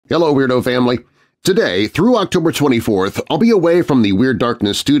Hello, Weirdo family! Today, through October 24th, I'll be away from the Weird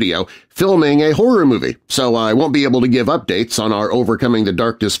Darkness studio filming a horror movie, so I won't be able to give updates on our Overcoming the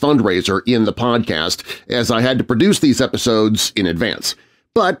Darkness fundraiser in the podcast, as I had to produce these episodes in advance.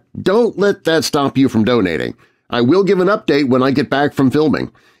 But don't let that stop you from donating. I will give an update when I get back from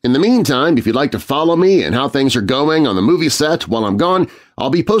filming. In the meantime, if you'd like to follow me and how things are going on the movie set while I'm gone, I'll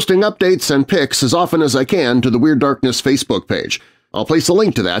be posting updates and pics as often as I can to the Weird Darkness Facebook page. I'll place a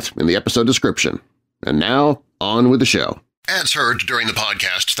link to that in the episode description. And now, on with the show. Ads heard during the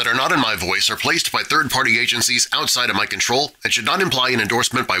podcast that are not in my voice are placed by third-party agencies outside of my control and should not imply an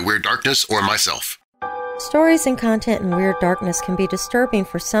endorsement by Weird Darkness or myself. Stories and content in Weird Darkness can be disturbing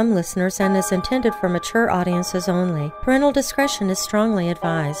for some listeners and is intended for mature audiences only. Parental discretion is strongly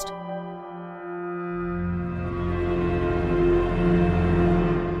advised.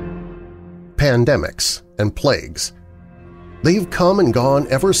 Pandemics and plagues. They've come and gone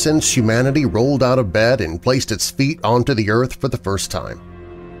ever since humanity rolled out of bed and placed its feet onto the earth for the first time.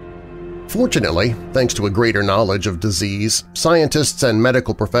 Fortunately, thanks to a greater knowledge of disease, scientists and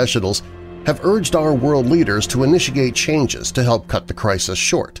medical professionals have urged our world leaders to initiate changes to help cut the crisis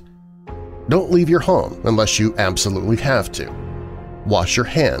short. Don't leave your home unless you absolutely have to. Wash your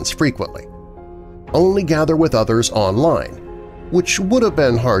hands frequently. Only gather with others online, which would have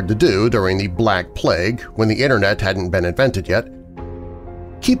been hard to do during the Black Plague when the internet hadn't been invented yet.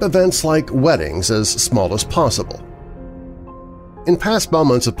 Keep events like weddings as small as possible. In past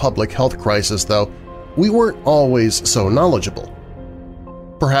moments of public health crisis, though, we weren't always so knowledgeable.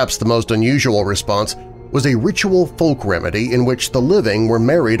 Perhaps the most unusual response was a ritual folk remedy in which the living were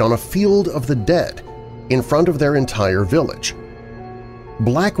married on a field of the dead in front of their entire village.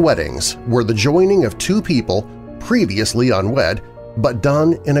 Black weddings were the joining of two people previously unwed, but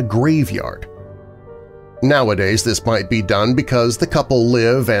done in a graveyard. Nowadays this might be done because the couple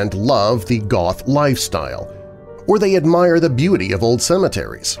live and love the goth lifestyle, or they admire the beauty of old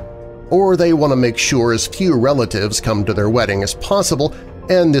cemeteries, or they want to make sure as few relatives come to their wedding as possible,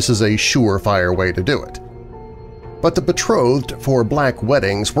 and this is a surefire way to do it. But the betrothed for black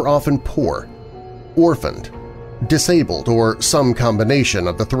weddings were often poor, orphaned, disabled, or some combination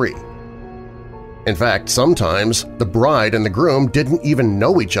of the three. In fact, sometimes the bride and the groom didn't even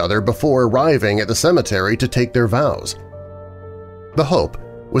know each other before arriving at the cemetery to take their vows. The hope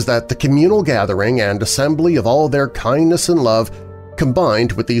was that the communal gathering and assembly of all their kindness and love,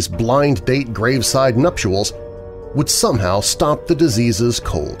 combined with these blind date graveside nuptials, would somehow stop the diseases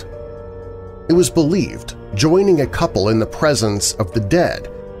cold. It was believed joining a couple in the presence of the dead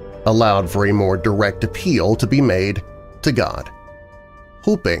allowed for a more direct appeal to be made to God,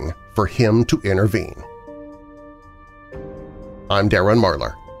 hoping for Him to intervene. I'm Darren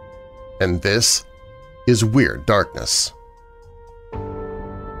Marlar, and this is Weird Darkness.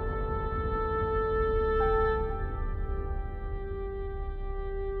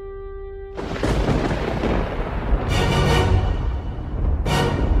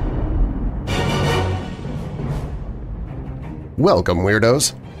 Welcome,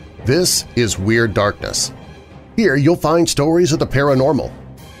 Weirdos! This is Weird Darkness. Here you'll find stories of the paranormal,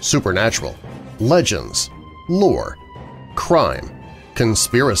 supernatural, legends, lore, crime,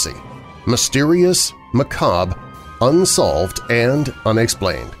 conspiracy, mysterious, macabre, unsolved, and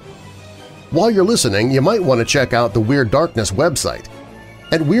unexplained. While you're listening, you might want to check out the Weird Darkness website.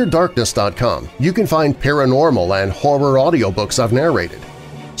 At WeirdDarkness.com you can find paranormal and horror audiobooks I've narrated,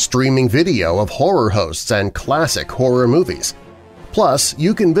 streaming video of horror hosts and classic horror movies. Plus,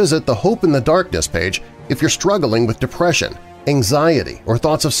 you can visit the Hope in the Darkness page if you're struggling with depression, anxiety, or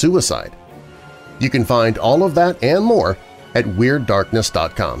thoughts of suicide. You can find all of that and more at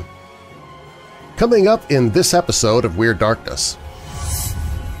WeirdDarkness.com. Coming up in this episode of Weird Darkness.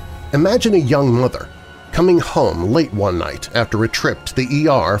 Imagine a young mother coming home late one night after a trip to the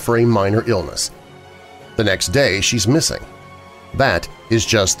ER for a minor illness. The next day she's missing. That is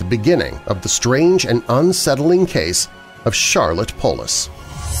just the beginning of the strange and unsettling case of Charlotte Pollis.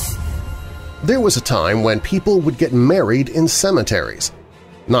 There was a time when people would get married in cemeteries,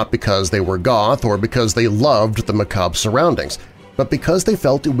 not because they were goth or because they loved the macabre surroundings, but because they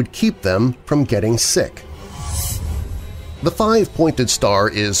felt it would keep them from getting sick. The five-pointed star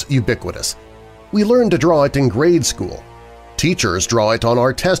is ubiquitous. We learned to draw it in grade school. Teachers draw it on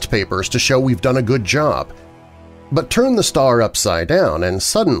our test papers to show we've done a good job. But turn the star upside down and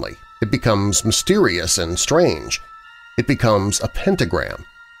suddenly it becomes mysterious and strange. It becomes a pentagram.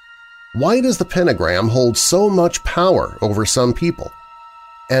 Why does the pentagram hold so much power over some people?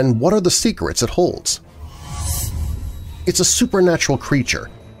 And what are the secrets it holds? It's a supernatural creature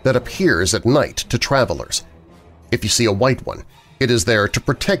that appears at night to travelers. If you see a white one, It is there to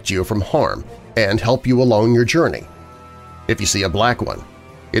protect you from harm and help you along your journey. If you see a black one,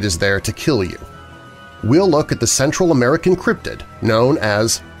 it is there to kill you. We'll look at the Central American cryptid known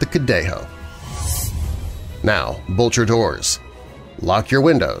as the Cadejo. Now, bolt your doors, lock your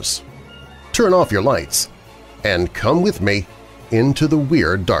windows, turn off your lights, and come with me into the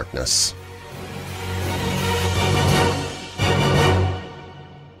weird darkness.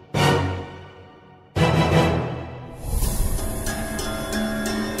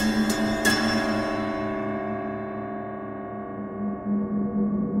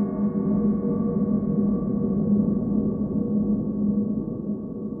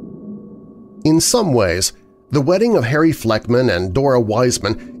 In some ways, the wedding of Harry Fleckman and Dora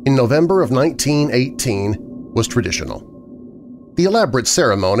Wiseman in November of 1918 was traditional. The elaborate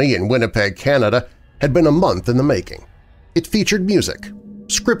ceremony in Winnipeg, Canada had been a month in the making. It featured music,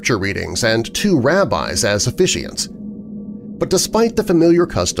 scripture readings, and 2 rabbis as officiants. But despite the familiar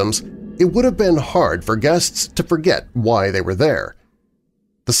customs, it would have been hard for guests to forget why they were there.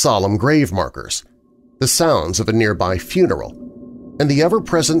 The solemn grave markers, the sounds of a nearby funeral, and the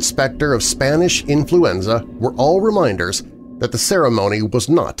ever-present specter of Spanish influenza were all reminders that the ceremony was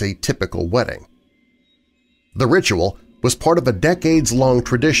not a typical wedding. The ritual was part of a decades-long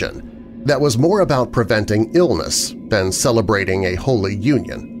tradition that was more about preventing illness than celebrating a holy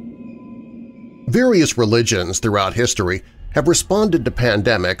union. Various religions throughout history have responded to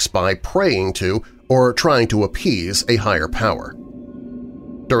pandemics by praying to or trying to appease a higher power.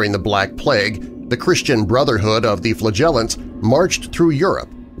 During the Black Plague, the Christian Brotherhood of the Flagellants marched through Europe,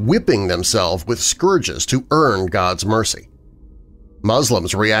 whipping themselves with scourges to earn God's mercy.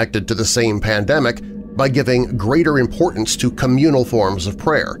 Muslims reacted to the same pandemic by giving greater importance to communal forms of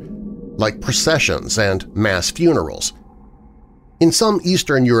prayer, like processions and mass funerals. In some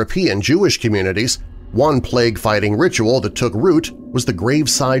Eastern European Jewish communities, one plague-fighting ritual that took root was the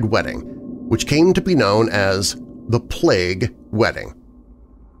graveside wedding, which came to be known as the Plague Wedding.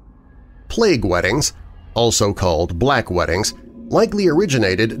 Plague weddings, also called black weddings, likely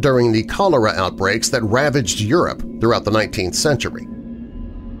originated during the cholera outbreaks that ravaged Europe throughout the 19th century.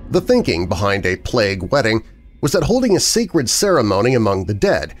 The thinking behind a plague wedding was that holding a sacred ceremony among the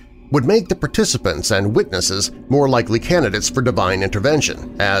dead would make the participants and witnesses more likely candidates for divine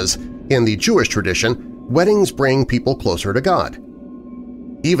intervention, as, in the Jewish tradition, weddings bring people closer to God.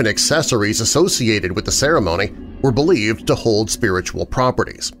 Even accessories associated with the ceremony were believed to hold spiritual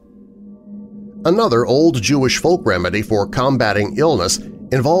properties. Another old Jewish folk remedy for combating illness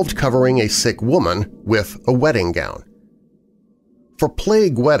involved covering a sick woman with a wedding gown. For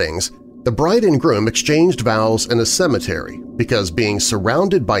plague weddings, the bride and groom exchanged vows in a cemetery because being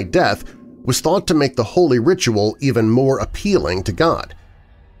surrounded by death was thought to make the holy ritual even more appealing to God.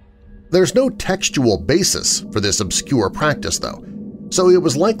 There's no textual basis for this obscure practice, though, so it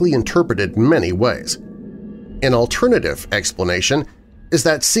was likely interpreted many ways. An alternative explanation is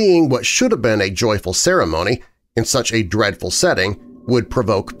that seeing what should have been a joyful ceremony in such a dreadful setting would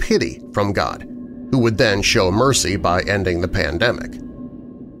provoke pity from God, who would then show mercy by ending the pandemic.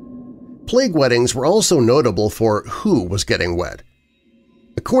 Plague weddings were also notable for who was getting wed.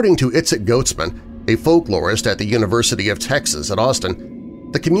 According to Itzhak Goetzman, a folklorist at the University of Texas at Austin,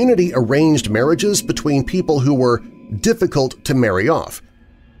 the community arranged marriages between people who were difficult to marry off,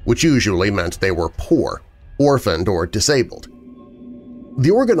 which usually meant they were poor, orphaned, or disabled. The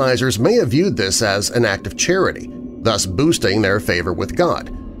organizers may have viewed this as an act of charity, thus boosting their favor with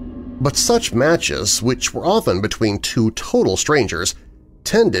God. But such matches, which were often between 2 total strangers,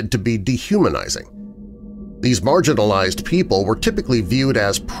 tended to be dehumanizing. These marginalized people were typically viewed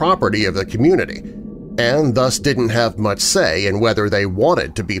as property of the community and thus didn't have much say in whether they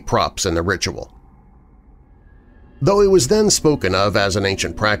wanted to be props in the ritual. Though it was then spoken of as an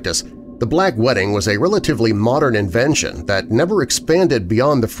ancient practice, the black wedding was a relatively modern invention that never expanded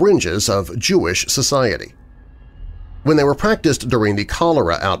beyond the fringes of Jewish society. When they were practiced during the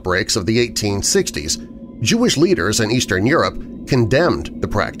cholera outbreaks of the 1860s, Jewish leaders in Eastern Europe condemned the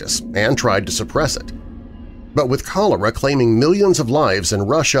practice and tried to suppress it. But with cholera claiming millions of lives in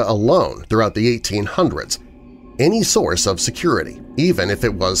Russia alone throughout the 1800s, any source of security, even if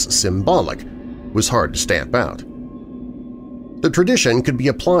it was symbolic, was hard to stamp out. The tradition could be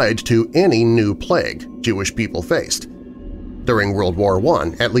applied to any new plague Jewish people faced. During World War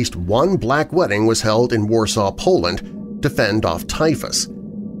I, at least one black wedding was held in Warsaw, Poland, to fend off typhus.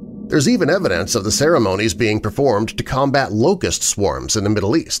 There's even evidence of the ceremonies being performed to combat locust swarms in the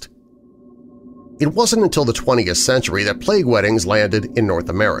Middle East. It wasn't until the 20th century that plague weddings landed in North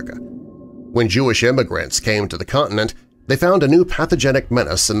America. When Jewish immigrants came to the continent, they found a new pathogenic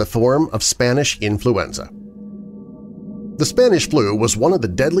menace in the form of Spanish influenza. The Spanish flu was one of the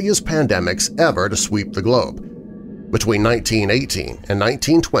deadliest pandemics ever to sweep the globe. Between 1918 and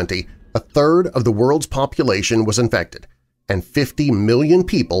 1920, a third of the world's population was infected, and 50 million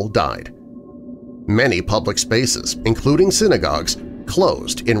people died. Many public spaces, including synagogues,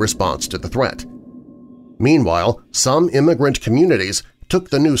 closed in response to the threat. Meanwhile, some immigrant communities took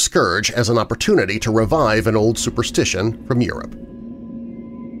the new scourge as an opportunity to revive an old superstition from Europe.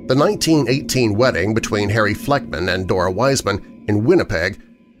 The 1918 wedding between Harry Fleckman and Dora Wiseman in Winnipeg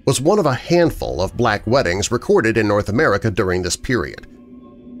was one of a handful of black weddings recorded in North America during this period.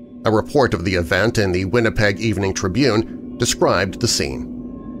 A report of the event in the Winnipeg Evening Tribune described the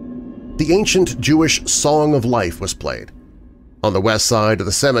scene. The ancient Jewish Song of Life was played. On the west side of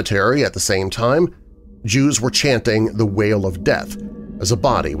the cemetery at the same time, Jews were chanting the Wail of Death as a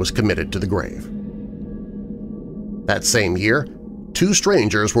body was committed to the grave. That same year, 2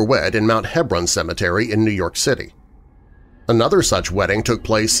 strangers were wed in Mount Hebron Cemetery in New York City. Another such wedding took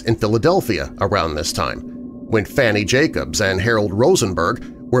place in Philadelphia around this time, when Fanny Jacobs and Harold Rosenberg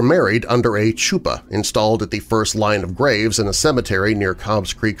were married under a chuppah installed at the first line of graves in a cemetery near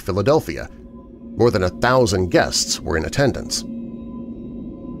Cobbs Creek, Philadelphia. More than 1,000 guests were in attendance.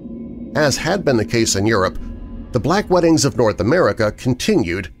 As had been the case in Europe, the black weddings of North America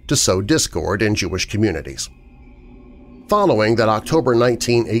continued to sow discord in Jewish communities. Following that October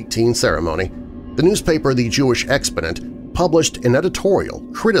 1918 ceremony, the newspaper The Jewish Exponent published an editorial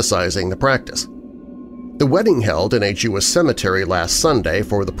criticizing the practice. The wedding held in a Jewish cemetery last Sunday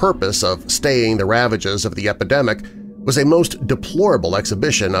for the purpose of staying the ravages of the epidemic was a most deplorable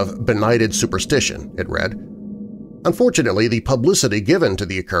exhibition of benighted superstition, it read. Unfortunately, the publicity given to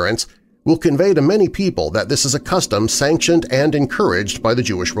the occurrence will convey to many people that this is a custom sanctioned and encouraged by the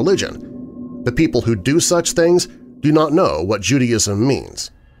Jewish religion. The people who do such things do not know what Judaism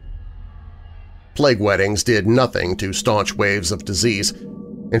means. Plague weddings did nothing to staunch waves of disease.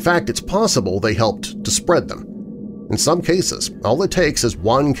 In fact, it's possible they helped to spread them. In some cases, all it takes is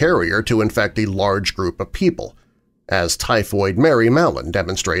one carrier to infect a large group of people, as Typhoid Mary Mallon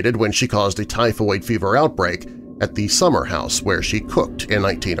demonstrated when she caused a typhoid fever outbreak at the summer house where she cooked in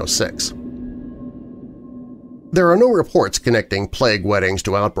 1906. There are no reports connecting plague weddings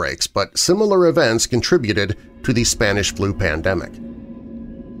to outbreaks, but similar events contributed to the Spanish flu pandemic.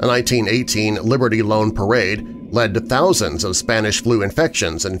 A 1918 Liberty Loan Parade led to thousands of Spanish flu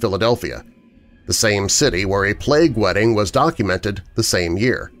infections in Philadelphia, the same city where a plague wedding was documented the same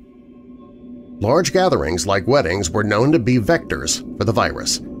year. Large gatherings like weddings were known to be vectors for the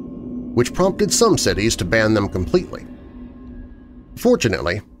virus, which prompted some cities to ban them completely.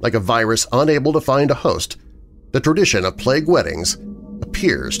 Fortunately, like a virus unable to find a host, the tradition of plague weddings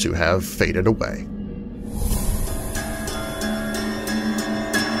appears to have faded away.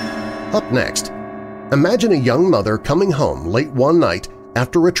 Up next, imagine a young mother coming home late one night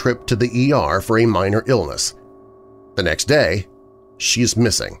after a trip to the ER for a minor illness. The next day, she's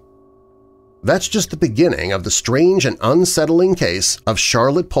missing. That's just the beginning of the strange and unsettling case of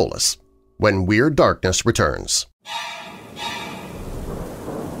Charlotte Pollis when Weird Darkness returns.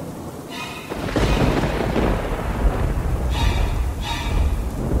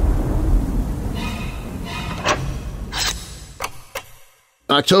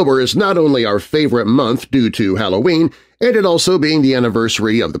 October is not only our favorite month due to Halloween and it also being the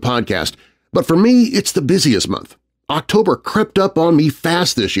anniversary of the podcast, but for me it's the busiest month. October crept up on me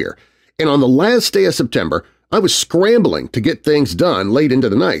fast this year, and on the last day of September I was scrambling to get things done late into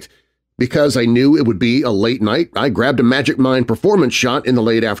the night. Because I knew it would be a late night, I grabbed a Magic Mind performance shot in the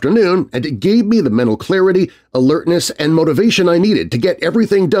late afternoon, and it gave me the mental clarity, alertness, and motivation I needed to get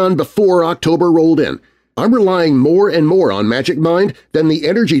everything done before October rolled in. I'm relying more and more on Magic Mind than the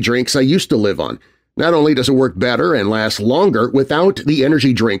energy drinks I used to live on. Not only does it work better and last longer without the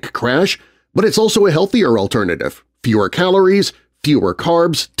energy drink crash, but it's also a healthier alternative. Fewer calories, fewer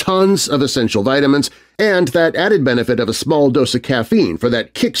carbs, tons of essential vitamins, and that added benefit of a small dose of caffeine for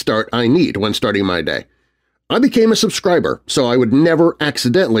that kickstart I need when starting my day. I became a subscriber so I would never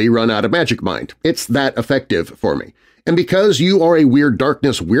accidentally run out of Magic Mind. It's that effective for me. And because you are a Weird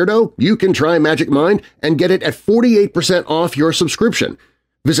Darkness weirdo, you can try Magic Mind and get it at 48% off your subscription.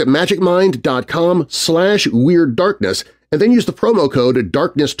 Visit magicmind.com/weirddarkness and then use the promo code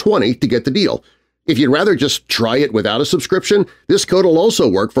DARKNESS20 to get the deal. If you'd rather just try it without a subscription, this code will also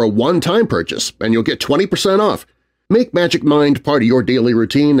work for a one-time purchase, and you'll get 20% off. Make Magic Mind part of your daily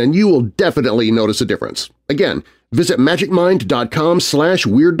routine, and you will definitely notice a difference. Again, visit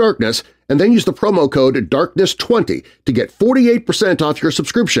magicmind.com/weirddarkness and then use the promo code DARKNESS20 to get 48% off your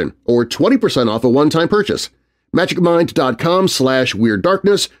subscription or 20% off a one-time purchase.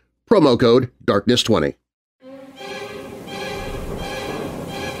 magicmind.com/weirddarkness, promo code DARKNESS20.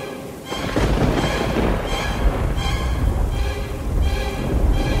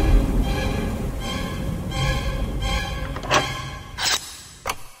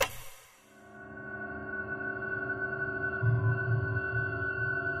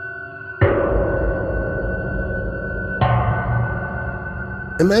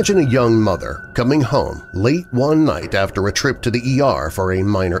 Imagine a young mother coming home late one night after a trip to the ER for a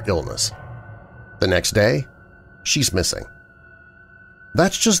minor illness. The next day, she's missing.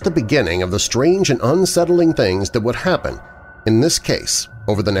 That's just the beginning of the strange and unsettling things that would happen in this case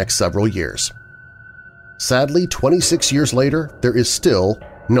over the next several years. Sadly, 26 years later, there is still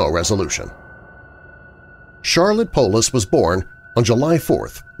no resolution. Charlotte Pollis was born on July 4,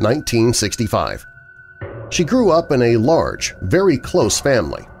 1965. She grew up in a large, very close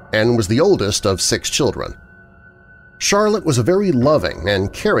family and was the oldest of 6 children. Charlotte was a very loving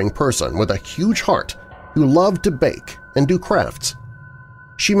and caring person with a huge heart who loved to bake and do crafts.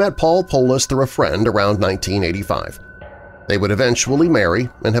 She met Paul Pollis through a friend around 1985. They would eventually marry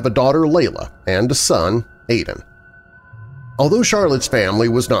and have a daughter, Layla, and a son, Aiden. Although Charlotte's family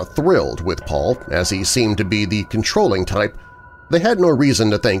was not thrilled with Paul, as he seemed to be the controlling type, they had no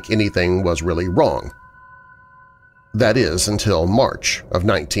reason to think anything was really wrong. That is, until March of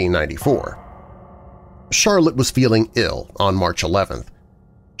 1994. Charlotte was feeling ill on March 11th.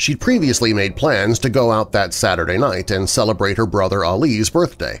 She'd previously made plans to go out that Saturday night and celebrate her brother Ali's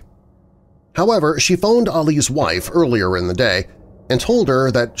birthday. However, she phoned Ali's wife earlier in the day and told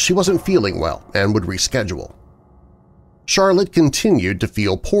her that she wasn't feeling well and would reschedule. Charlotte continued to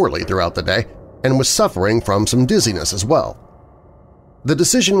feel poorly throughout the day and was suffering from some dizziness as well. The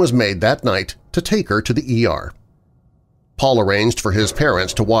decision was made that night to take her to the ER. Paul arranged for his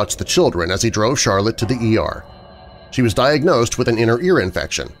parents to watch the children as he drove Charlotte to the ER. She was diagnosed with an inner ear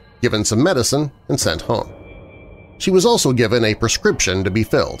infection, given some medicine, and sent home. She was also given a prescription to be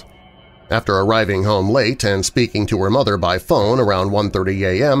filled. After arriving home late and speaking to her mother by phone around 1:30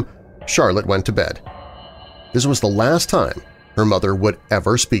 a.m., Charlotte went to bed. This was the last time her mother would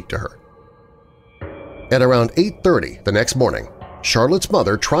ever speak to her. At around 8:30 the next morning, Charlotte's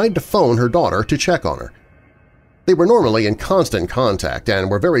mother tried to phone her daughter to check on her. They were normally in constant contact and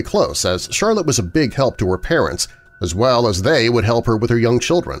were very close, as Charlotte was a big help to her parents, as well as they would help her with her young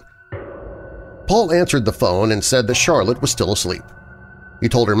children. Paul answered the phone and said that Charlotte was still asleep. He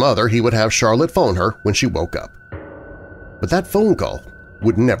told her mother he would have Charlotte phone her when she woke up. But that phone call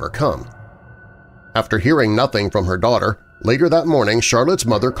would never come. After hearing nothing from her daughter, later that morning Charlotte's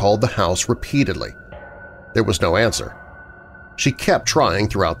mother called the house repeatedly. There was no answer. She kept trying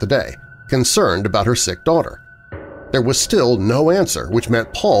throughout the day, concerned about her sick daughter. There was still no answer, which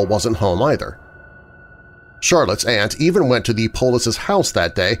meant Paul wasn't home either. Charlotte's aunt even went to the Pollis' house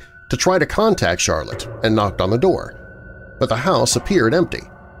that day to try to contact Charlotte and knocked on the door, but the house appeared empty.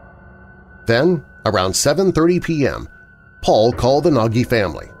 Then, around 7:30 p.m., Paul called the Nagy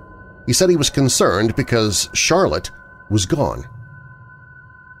family. He said he was concerned because Charlotte was gone.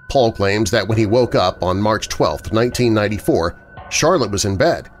 Paul claims that when he woke up on March 12, 1994, Charlotte was in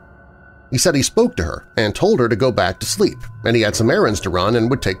bed. He said he spoke to her and told her to go back to sleep, and he had some errands to run and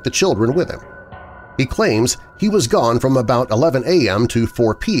would take the children with him. He claims he was gone from about 11 a.m. to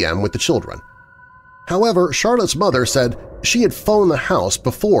 4 p.m. with the children. However, Charlotte's mother said she had phoned the house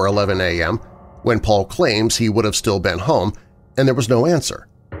before 11 a.m. when Paul claims he would have still been home, and there was no answer.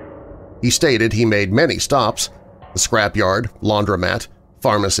 He stated he made many stops – the scrapyard, laundromat,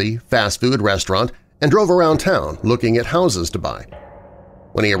 pharmacy, fast food restaurant, and drove around town looking at houses to buy.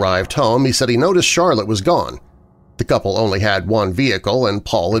 When he arrived home, he said he noticed Charlotte was gone. The couple only had one vehicle and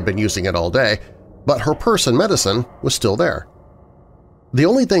Paul had been using it all day, but her purse and medicine was still there. The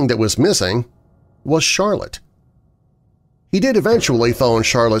only thing that was missing was Charlotte. He did eventually phone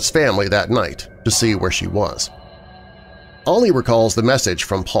Charlotte's family that night to see where she was. All he recalls the message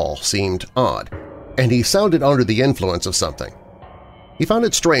from Paul seemed odd, and he sounded under the influence of something. He found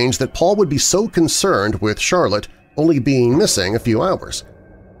it strange that Paul would be so concerned with Charlotte only being missing a few hours.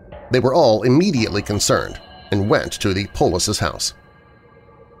 They were all immediately concerned and went to the Pollis' house.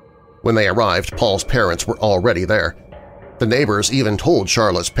 When they arrived, Paul's parents were already there. The neighbors even told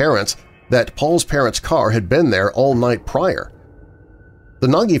Charlotte's parents that Paul's parents' car had been there all night prior. The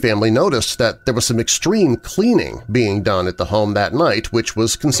Nagy family noticed that there was some extreme cleaning being done at the home that night, which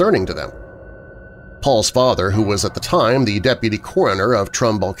was concerning to them. Paul's father, who was at the time the deputy coroner of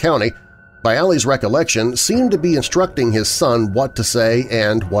Trumbull County, by Ali's recollection, seemed to be instructing his son what to say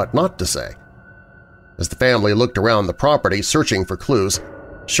and what not to say. As the family looked around the property searching for clues,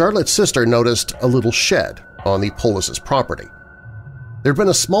 Charlotte's sister noticed a little shed on the Pollis' property. There had been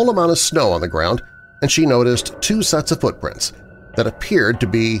a small amount of snow on the ground, and she noticed 2 sets of footprints that appeared to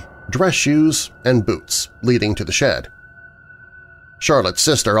be dress shoes and boots leading to the shed. Charlotte's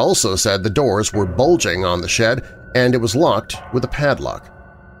sister also said the doors were bulging on the shed and it was locked with a padlock.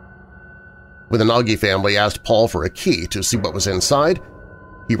 When the Nagy family asked Paul for a key to see what was inside,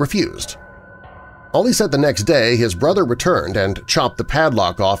 he refused. Ollie said the next day his brother returned and chopped the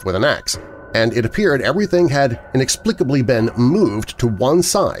padlock off with an axe, and it appeared everything had inexplicably been moved to one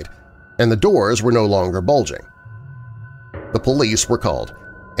side and the doors were no longer bulging. The police were called,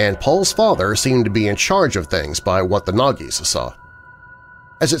 and Paul's father seemed to be in charge of things by what the Nagis saw.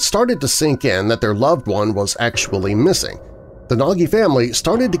 As it started to sink in that their loved one was actually missing, the Nagy family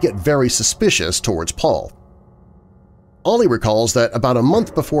started to get very suspicious towards Paul. Ollie recalls that about a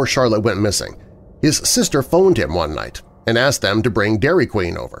month before Charlotte went missing, his sister phoned him one night and asked them to bring Dairy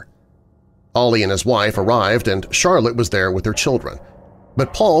Queen over. Ollie and his wife arrived and Charlotte was there with her children,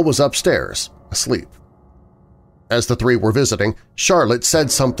 but Paul was upstairs, asleep. As the three were visiting, Charlotte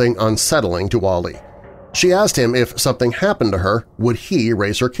said something unsettling to Ollie. She asked him if something happened to her, would he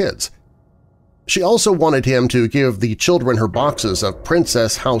raise her kids? She also wanted him to give the children her boxes of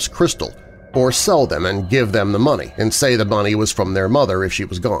Princess House crystal or sell them and give them the money and say the money was from their mother if she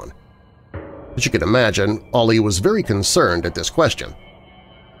was gone. As you can imagine, Ollie was very concerned at this question.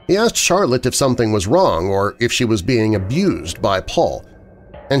 He asked Charlotte if something was wrong or if she was being abused by Paul,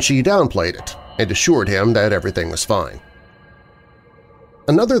 and she downplayed it and assured him that everything was fine.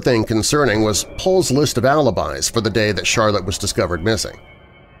 Another thing concerning was Paul's list of alibis for the day that Charlotte was discovered missing.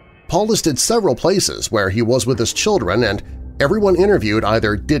 Paul listed several places where he was with his children, and everyone interviewed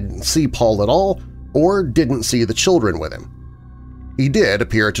either didn't see Paul at all or didn't see the children with him. He did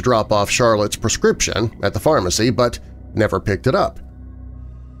appear to drop off Charlotte's prescription at the pharmacy but never picked it up.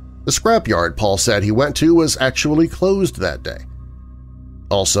 The scrapyard Paul said he went to was actually closed that day.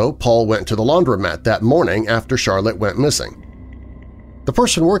 Also, Paul went to the laundromat that morning after Charlotte went missing. The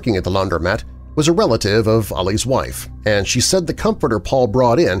person working at the laundromat was a relative of Ollie's wife, and she said the comforter Paul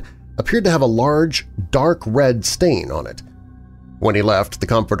brought in appeared to have a large, dark red stain on it. When he left the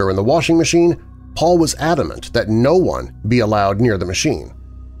comforter in the washing machine, Paul was adamant that no one be allowed near the machine.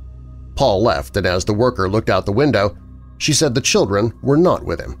 Paul left, and as the worker looked out the window, she said the children were not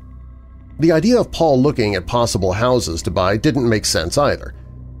with him. The idea of Paul looking at possible houses to buy didn't make sense either.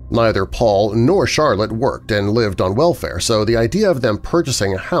 Neither Paul nor Charlotte worked and lived on welfare, so the idea of them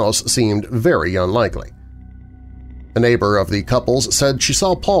purchasing a house seemed very unlikely. A neighbor of the couples said she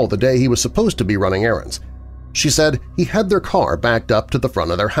saw Paul the day he was supposed to be running errands. She said he had their car backed up to the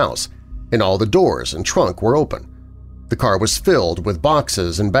front of their house, and all the doors and trunk were open. The car was filled with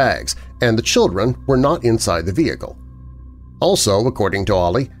boxes and bags, and the children were not inside the vehicle. Also, according to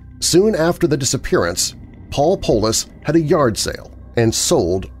Ollie, soon after the disappearance, Paul Pollis had a yard sale and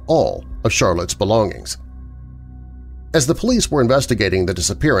sold all of Charlotte's belongings. As the police were investigating the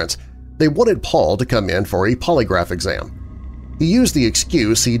disappearance, they wanted Paul to come in for a polygraph exam. He used the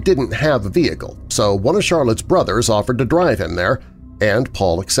excuse he didn't have a vehicle, so one of Charlotte's brothers offered to drive him there, and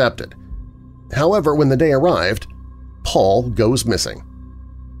Paul accepted. However, when the day arrived, Paul goes missing.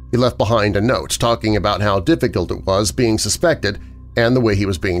 He left behind a note talking about how difficult it was being suspected and the way he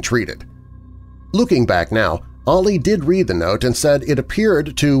was being treated. Looking back now, Ollie did read the note and said it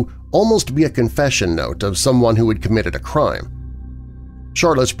appeared to almost be a confession note of someone who had committed a crime.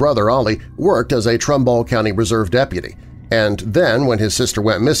 Charlotte's brother Ollie worked as a Trumbull County Reserve deputy, and then, when his sister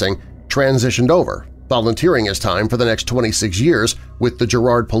went missing, transitioned over, volunteering his time for the next 26 years with the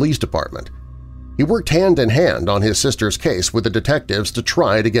Girard Police Department. He worked hand-in-hand on his sister's case with the detectives to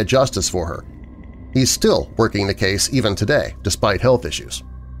try to get justice for her. He's still working the case even today, despite health issues.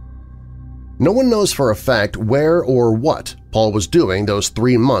 No one knows for a fact where or what Paul was doing those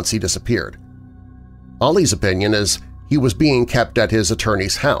 3 months he disappeared. Ollie's opinion is he was being kept at his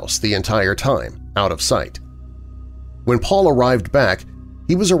attorney's house the entire time, out of sight. When Paul arrived back,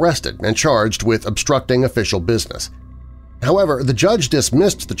 he was arrested and charged with obstructing official business. However, the judge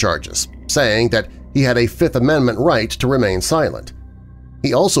dismissed the charges, saying that he had a Fifth Amendment right to remain silent.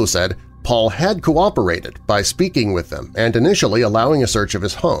 He also said Paul had cooperated by speaking with them and initially allowing a search of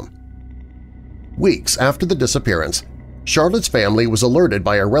his home. Weeks after the disappearance, Charlotte's family was alerted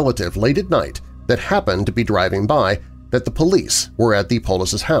by a relative late at night that happened to be driving by that the police were at the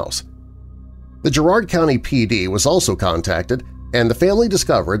Pollis' house. The Girard County PD was also contacted, and the family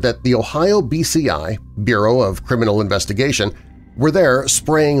discovered that the Ohio BCI, Bureau of Criminal Investigation, were there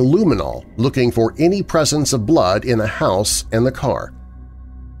spraying luminol looking for any presence of blood in the house and the car.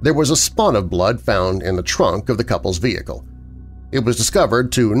 There was a spot of blood found in the trunk of the couple's vehicle. It was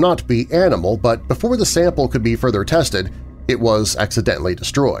discovered to not be animal, but before the sample could be further tested, it was accidentally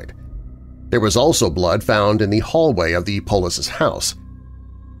destroyed. There was also blood found in the hallway of the Pollis' house.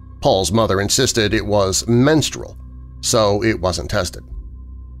 Paul's mother insisted it was menstrual, so it wasn't tested.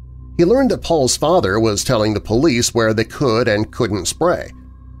 He learned that Paul's father was telling the police where they could and couldn't spray.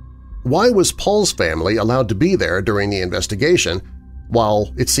 Why was Paul's family allowed to be there during the investigation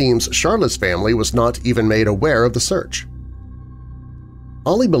while it seems Charlotte's family was not even made aware of the search.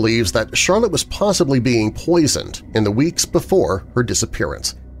 Ollie believes that Charlotte was possibly being poisoned in the weeks before her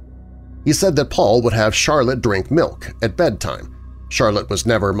disappearance. He said that Paul would have Charlotte drink milk at bedtime. Charlotte was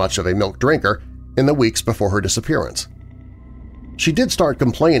never much of a milk drinker in the weeks before her disappearance. She did start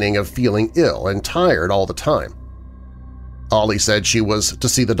complaining of feeling ill and tired all the time. Ollie said she was to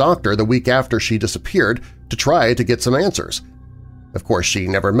see the doctor the week after she disappeared to try to get some answers. Of course, she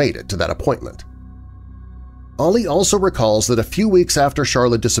never made it to that appointment. Ollie also recalls that a few weeks after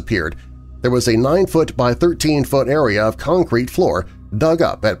Charlotte disappeared, there was a 9-foot by 13-foot area of concrete floor dug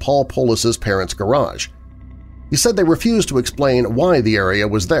up at Paul Pollis's parents' garage. He said they refused to explain why the area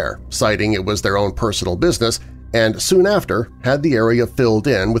was there, citing it was their own personal business, and soon after had the area filled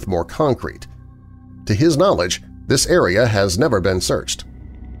in with more concrete. To his knowledge, this area has never been searched.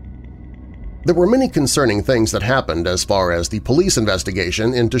 There were many concerning things that happened as far as the police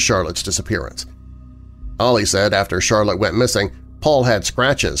investigation into Charlotte's disappearance. Ollie said after Charlotte went missing, Paul had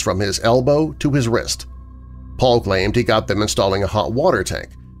scratches from his elbow to his wrist. Paul claimed he got them installing a hot water tank,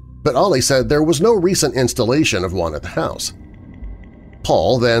 but Ollie said there was no recent installation of one at the house.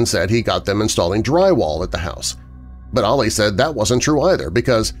 Paul then said he got them installing drywall at the house, but Ollie said that wasn't true either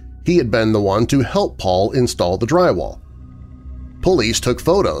because he had been the one to help Paul install the drywall. Police took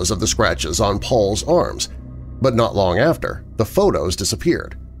photos of the scratches on Paul's arms, but not long after, the photos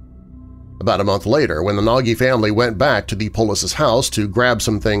disappeared. About a month later, when the Nagy family went back to the Pollis' house to grab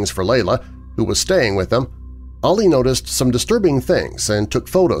some things for Layla, who was staying with them, Ollie noticed some disturbing things and took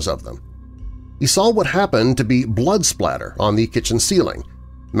photos of them. He saw what happened to be blood splatter on the kitchen ceiling,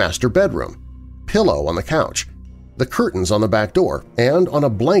 master bedroom, pillow on the couch, the curtains on the back door, and on a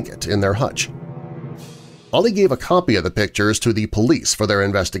blanket in their hutch. Ollie gave a copy of the pictures to the police for their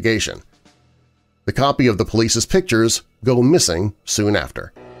investigation. The copy of the police's pictures go missing soon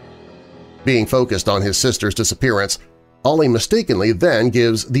after. Being focused on his sister's disappearance, Ollie mistakenly then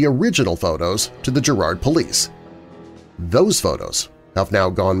gives the original photos to the Girard police. Those photos have now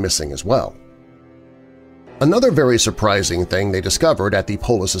gone missing as well. Another very surprising thing they discovered at the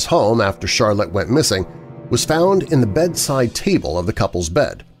Pollis' home after Charlotte went missing was found in the bedside table of the couple's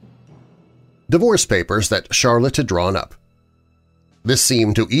bed. Divorce papers that Charlotte had drawn up. This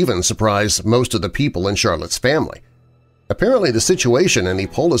seemed to even surprise most of the people in Charlotte's family. Apparently, the situation in the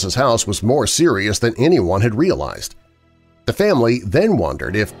Pollis' house was more serious than anyone had realized. The family then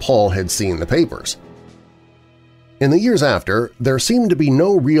wondered if Paul had seen the papers. In the years after, there seemed to be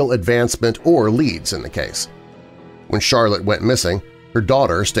no real advancement or leads in the case. When Charlotte went missing, her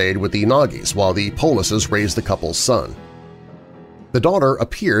daughter stayed with the Nagys while the Pollis' raised the couple's son. The daughter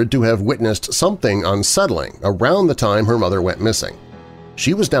appeared to have witnessed something unsettling around the time her mother went missing.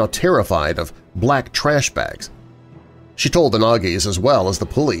 She was now terrified of black trash bags. She told the Nagys as well as the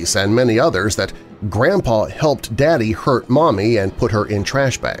police and many others that Grandpa helped Daddy hurt Mommy and put her in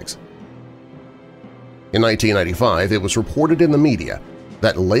trash bags. In 1995, it was reported in the media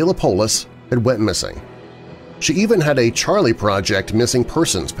that Layla Pollis had went missing. She even had a Charlie Project missing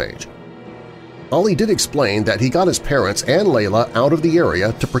persons page. Ollie did explain that he got his parents and Layla out of the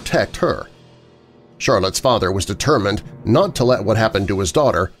area to protect her. Charlotte's father was determined not to let what happened to his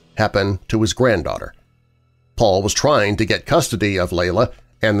daughter happen to his granddaughter. Paul was trying to get custody of Layla,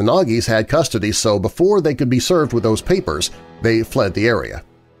 and the Nagys had custody, so before they could be served with those papers, they fled the area.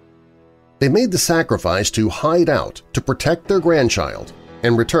 They made the sacrifice to hide out to protect their grandchild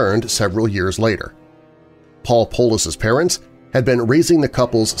and returned several years later. Paul Pollis' parents had been raising the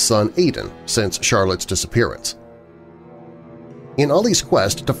couple's son Aiden since Charlotte's disappearance. In Ollie's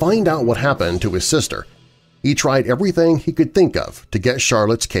quest to find out what happened to his sister, he tried everything he could think of to get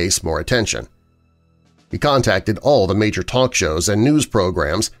Charlotte's case more attention. He contacted all the major talk shows and news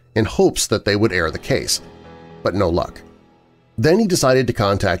programs in hopes that they would air the case, but no luck. Then he decided to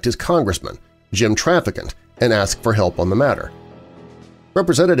contact his congressman, Jim Traficant, and ask for help on the matter.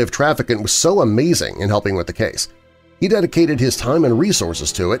 Representative Traficant was so amazing in helping with the case. He dedicated his time and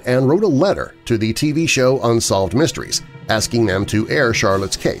resources to it and wrote a letter to the TV show Unsolved Mysteries, asking them to air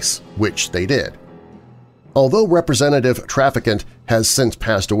Charlotte's case, which they did. Although Representative Traficant has since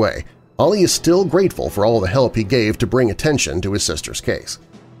passed away, Ollie is still grateful for all the help he gave to bring attention to his sister's case.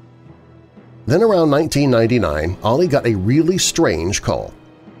 Then around 1999, Ollie got a really strange call.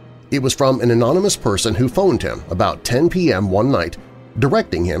 It was from an anonymous person who phoned him about 10 p.m. one night,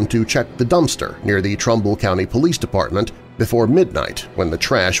 directing him to check the dumpster near the Trumbull County Police Department before midnight when the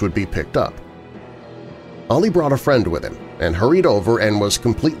trash would be picked up. Ollie brought a friend with him and hurried over and was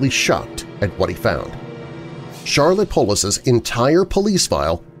completely shocked at what he found. Charlotte Pollis' entire police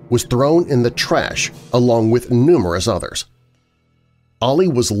file was thrown in the trash along with numerous others. Ollie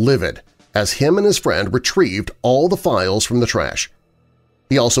was livid as him and his friend retrieved all the files from the trash.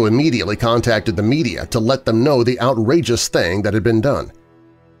 He also immediately contacted the media to let them know the outrageous thing that had been done.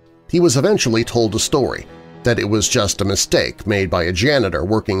 He was eventually told a story that it was just a mistake made by a janitor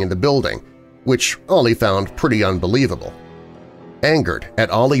working in the building, which Ollie found pretty unbelievable. Angered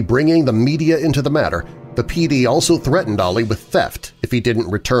at Ollie bringing the media into the matter, the PD also threatened Ollie with theft if he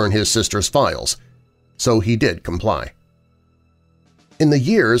didn't return his sister's files, so he did comply. In the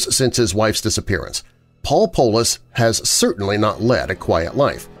years since his wife's disappearance, Paul Pollis has certainly not led a quiet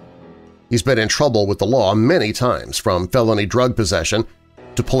life. He's been in trouble with the law many times, from felony drug possession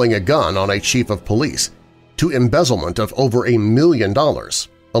to pulling a gun on a chief of police to embezzlement of over $1 million,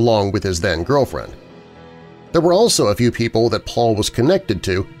 along with his then-girlfriend. There were also a few people that Paul was connected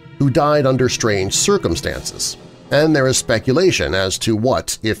to who died under strange circumstances, and there is speculation as to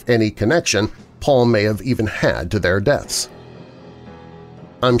what, if any, connection Paul may have even had to their deaths.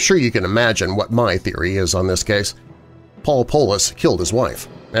 I'm sure you can imagine what my theory is on this case. Paul Pollis killed his wife,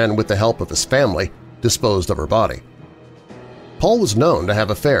 and with the help of his family, disposed of her body. Paul was known to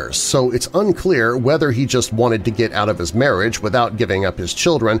have affairs, so it's unclear whether he just wanted to get out of his marriage without giving up his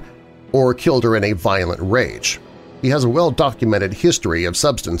children or killed her in a violent rage. He has a well-documented history of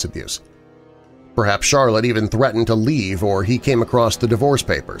substance abuse. Perhaps Charlotte even threatened to leave or he came across the divorce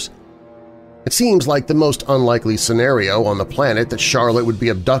papers. It seems like the most unlikely scenario on the planet that Charlotte would be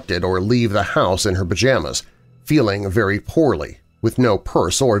abducted or leave the house in her pajamas, feeling very poorly, with no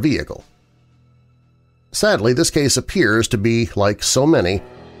purse or vehicle. Sadly, this case appears to be, like so many,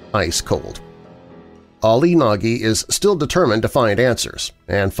 ice-cold. Ali Nagy is still determined to find answers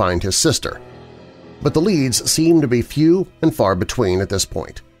and find his sister, but the leads seem to be few and far between at this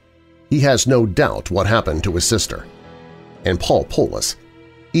point. He has no doubt what happened to his sister. And Paul Pollis,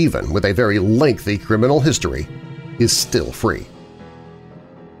 even with a very lengthy criminal history, is still free.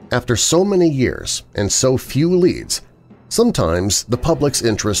 After so many years and so few leads, sometimes the public's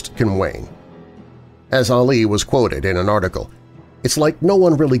interest can wane. As Ali was quoted in an article, "It's like no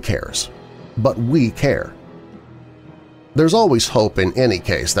one really cares, but we care." There's always hope in any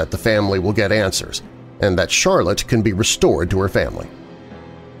case that the family will get answers and that Charlotte can be restored to her family.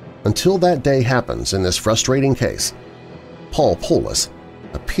 Until that day happens in this frustrating case, Paul Pollis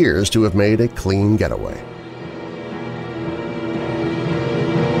appears to have made a clean getaway.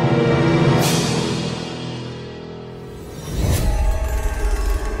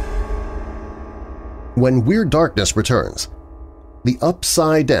 When Weird Darkness returns, the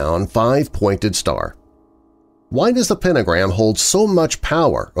upside-down five-pointed star. Why does the pentagram hold so much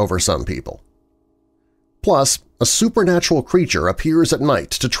power over some people? Plus, a supernatural creature appears at night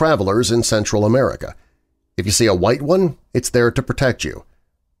to travelers in Central America. If you see a white one, it's there to protect you.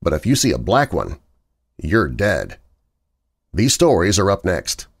 But if you see a black one, you're dead. These stories are up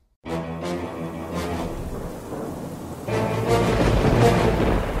next.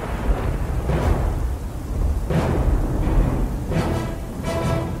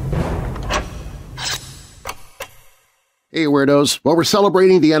 Hey Weirdos! Well, we're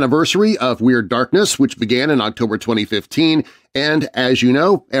celebrating the anniversary of Weird Darkness, which began in October 2015, and as you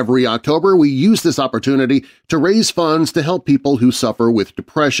know, every October we use this opportunity to raise funds to help people who suffer with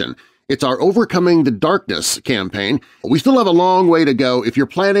depression. It's our Overcoming the Darkness campaign. We still have a long way to go. If you're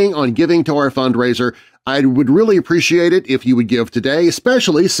planning on giving to our fundraiser, I would really appreciate it if you would give today,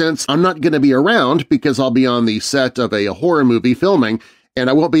 especially since I'm not going to be around because I'll be on the set of a horror movie filming, and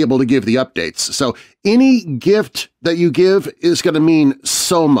I won't be able to give the updates. So any gift that you give is going to mean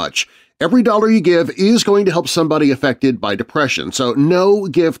so much. Every dollar you give is going to help somebody affected by depression, so no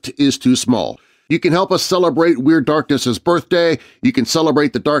gift is too small. You can help us celebrate Weird Darkness's birthday, you can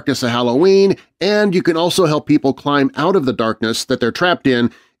celebrate the darkness of Halloween, and you can also help people climb out of the darkness that they're trapped in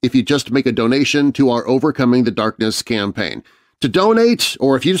if you just make a donation to our Overcoming the Darkness campaign. To donate,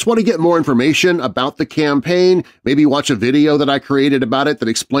 or if you just want to get more information about the campaign, maybe watch a video that I created about it that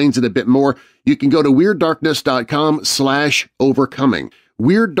explains it a bit more, you can go to WeirdDarkness.com/overcoming,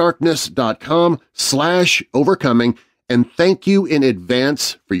 WeirdDarkness.com/overcoming, and thank you in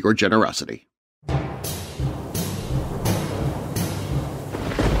advance for your generosity.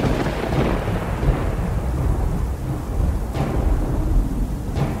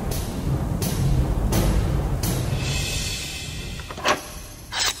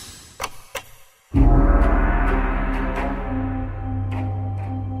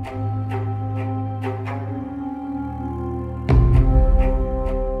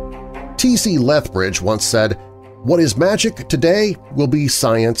 T.C. Lethbridge once said, "What is magic today will be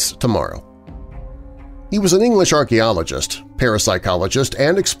science tomorrow." He was an English archaeologist, parapsychologist,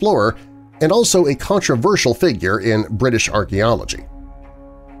 and explorer, and also a controversial figure in British archaeology.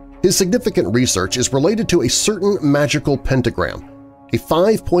 His significant research is related to a certain magical pentagram, a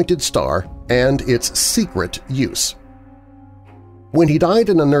 5-pointed star, and its secret use. When he died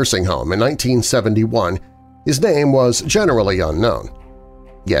in a nursing home in 1971, his name was generally unknown.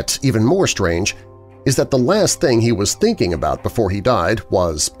 Yet even more strange is that the last thing he was thinking about before he died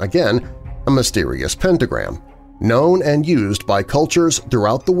was, again, a mysterious pentagram, known and used by cultures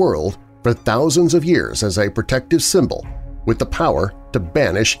throughout the world for thousands of years as a protective symbol with the power to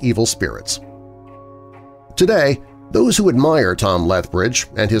banish evil spirits. Today, those who admire Tom Lethbridge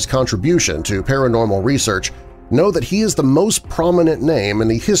and his contribution to paranormal research know that he is the most prominent name in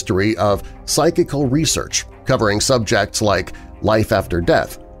the history of psychical research, covering subjects like life after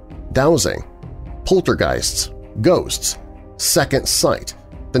death, dowsing, poltergeists, ghosts, second sight,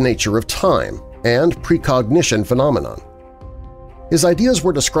 the nature of time, and precognition phenomenon. His ideas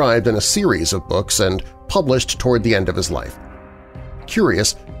were described in a series of books and published toward the end of his life.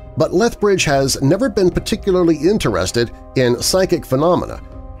 Curious, but Lethbridge has never been particularly interested in psychic phenomena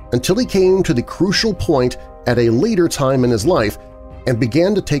until he came to the crucial point at a later time in his life and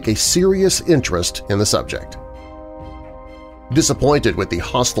began to take a serious interest in the subject. Disappointed with the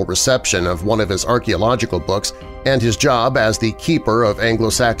hostile reception of one of his archaeological books and his job as the keeper of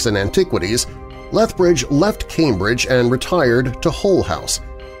Anglo-Saxon antiquities, Lethbridge left Cambridge and retired to Hull House,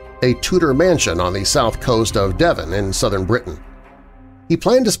 a Tudor mansion on the south coast of Devon in southern Britain. He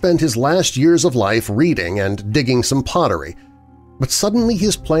planned to spend his last years of life reading and digging some pottery, but suddenly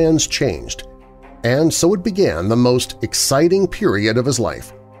his plans changed, and so it began the most exciting period of his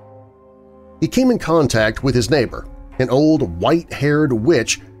life. He came in contact with his neighbor, an old white-haired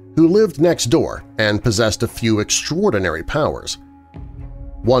witch who lived next door and possessed a few extraordinary powers.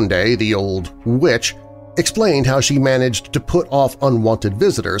 One day, the old witch explained how she managed to put off unwanted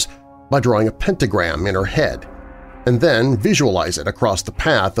visitors by drawing a pentagram in her head and then visualize it across the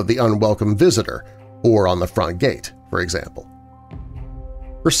path of the unwelcome visitor or on the front gate, for example.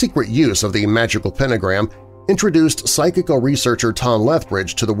 Her secret use of the magical pentagram introduced psychical researcher Tom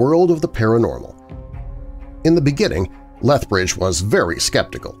Lethbridge to the world of the paranormal. In the beginning, Lethbridge was very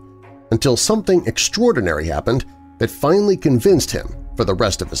skeptical, until something extraordinary happened that finally convinced him for the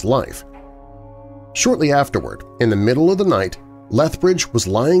rest of his life. Shortly afterward, in the middle of the night, Lethbridge was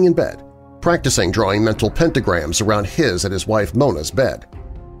lying in bed, practicing drawing mental pentagrams around his and his wife Mona's bed.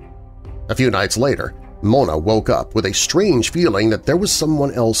 A few nights later, Mona woke up with a strange feeling that there was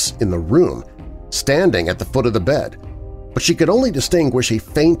someone else in the room, standing at the foot of the bed, but she could only distinguish a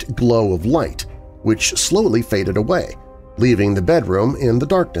faint glow of light, which slowly faded away, leaving the bedroom in the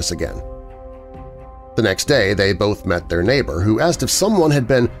darkness again. The next day, they both met their neighbor, who asked if someone had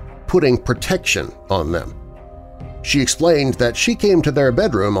been putting protection on them. She explained that she came to their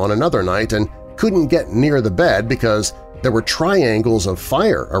bedroom on another night and couldn't get near the bed because there were triangles of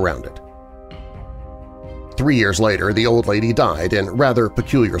fire around it. 3 years later, the old lady died in rather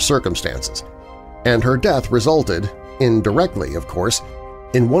peculiar circumstances, and her death resulted, indirectly of course,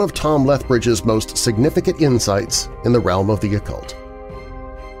 in one of Tom Lethbridge's most significant insights in the realm of the occult.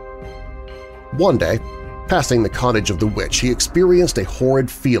 One day, passing the cottage of the witch, he experienced a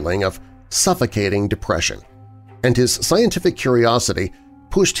horrid feeling of suffocating depression, and his scientific curiosity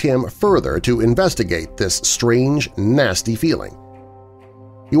pushed him further to investigate this strange, nasty feeling.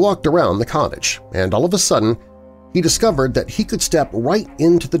 He walked around the cottage, and all of a sudden, he discovered that he could step right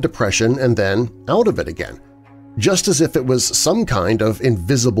into the depression and then out of it again, just as if it was some kind of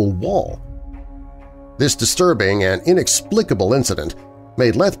invisible wall. This disturbing and inexplicable incident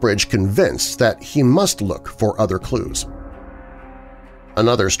made Lethbridge convinced that he must look for other clues.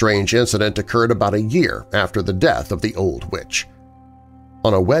 Another strange incident occurred about a year after the death of the old witch.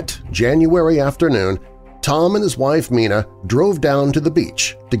 On a wet January afternoon, Tom and his wife Mina drove down to the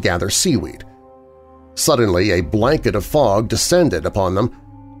beach to gather seaweed. Suddenly, a blanket of fog descended upon them.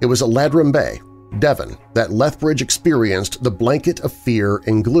 It was at Ladram Bay, Devon, that Lethbridge experienced the blanket of fear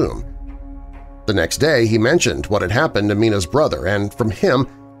and gloom. The next day, he mentioned what had happened to Mina's brother, and from him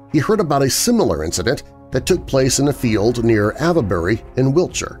he heard about a similar incident that took place in a field near Avebury in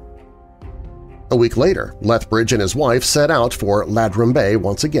Wiltshire. A week later, Lethbridge and his wife set out for Ladram Bay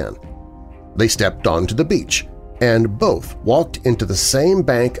once again. They stepped onto the beach, and both walked into the same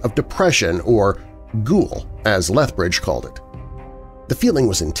bank of depression, or ghoul, as Lethbridge called it. The feeling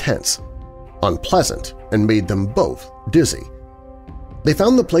was intense, unpleasant, and made them both dizzy. They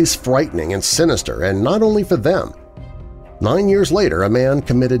found the place frightening and sinister, and not only for them. 9 years later, a man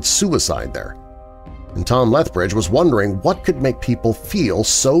committed suicide there, and Tom Lethbridge was wondering what could make people feel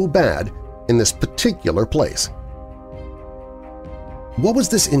so bad in this particular place. What was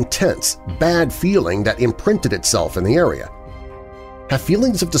this intense, bad feeling that imprinted itself in the area? Have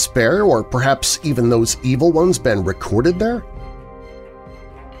feelings of despair or perhaps even those evil ones been recorded there?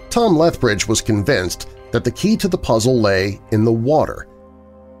 Tom Lethbridge was convinced that the key to the puzzle lay in the water.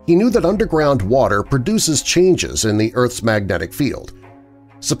 He knew that underground water produces changes in the Earth's magnetic field.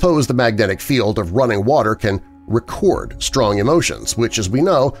 Suppose the magnetic field of running water can record strong emotions, which, as we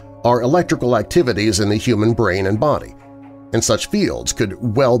know, are electrical activities in the human brain and body, and such fields could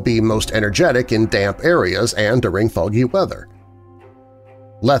well be most energetic in damp areas and during foggy weather.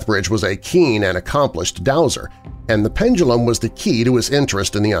 Lethbridge was a keen and accomplished dowser, and the pendulum was the key to his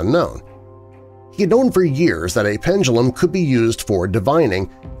interest in the unknown. He had known for years that a pendulum could be used for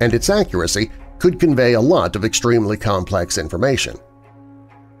divining, and its accuracy could convey a lot of extremely complex information.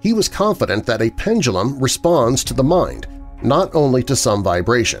 He was confident that a pendulum responds to the mind, not only to some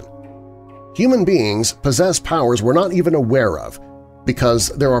vibration. Human beings possess powers we're not even aware of, because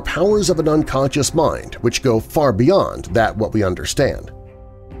there are powers of an unconscious mind which go far beyond that what we understand.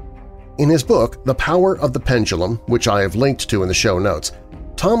 In his book, The Power of the Pendulum, which I have linked to in the show notes,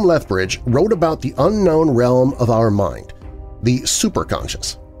 Tom Lethbridge wrote about the unknown realm of our mind, the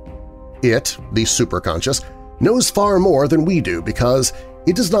superconscious. It, the superconscious, knows far more than we do because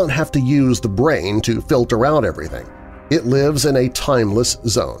it does not have to use the brain to filter out everything. It lives in a timeless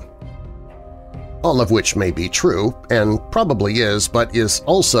zone. All of which may be true, and probably is, but is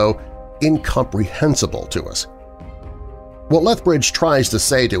also incomprehensible to us. What Lethbridge tries to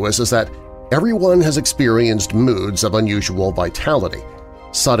say to us is that everyone has experienced moods of unusual vitality,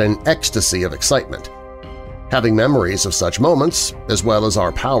 sudden ecstasy of excitement. Having memories of such moments, as well as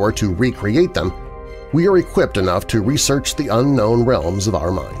our power to recreate them, we are equipped enough to research the unknown realms of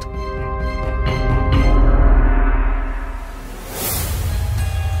our mind.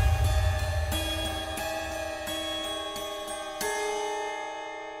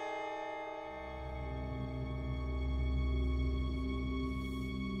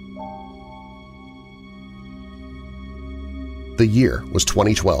 The year was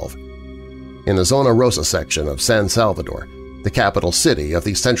 2012. In the Zona Rosa section of San Salvador, the capital city of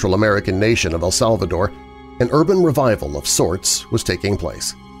the Central American nation of El Salvador, an urban revival of sorts was taking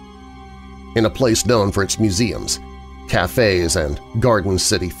place. In a place known for its museums, cafes, and Garden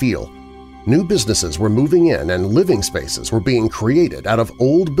City feel, new businesses were moving in and living spaces were being created out of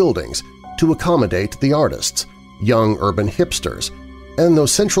old buildings to accommodate the artists, young urban hipsters, and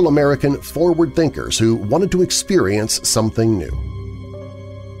those Central American forward thinkers who wanted to experience something new.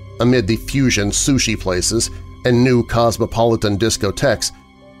 Amid the fusion sushi places and new cosmopolitan discotheques,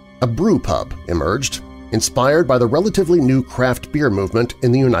 a brew pub emerged, inspired by the relatively new craft beer movement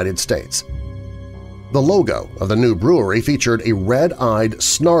in the United States. The logo of the new brewery featured a red-eyed,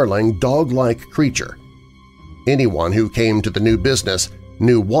 snarling, dog-like creature. Anyone who came to the new business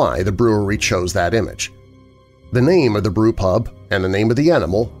knew why the brewery chose that image. The name of the brew pub and the name of the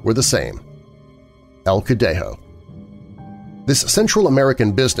animal were the same – El Cadejo. This Central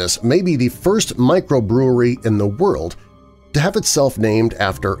American business may be the first microbrewery in the world to have itself named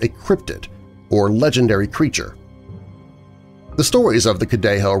after a cryptid or legendary creature. The stories of the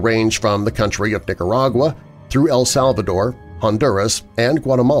Cadejo range from the country of Nicaragua through El Salvador, Honduras, and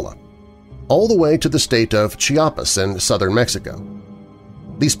Guatemala, all the way to the state of Chiapas in southern Mexico.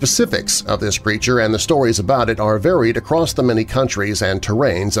 The specifics of this creature and the stories about it are varied across the many countries and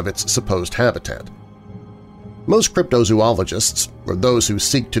terrains of its supposed habitat. Most cryptozoologists, or those who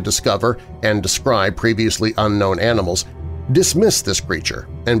seek to discover and describe previously unknown animals, dismiss this creature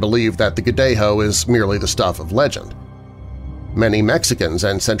and believe that the Cadejo is merely the stuff of legend. Many Mexicans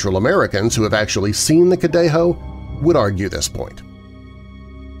and Central Americans who have actually seen the Cadejo would argue this point.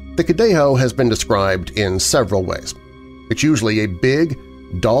 The Cadejo has been described in several ways. It's usually a big,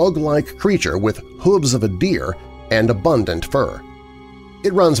 dog-like creature with hooves of a deer and abundant fur.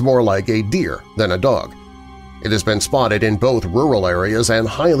 It runs more like a deer than a dog. It has been spotted in both rural areas and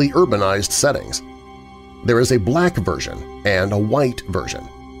highly urbanized settings. There is a black version and a white version.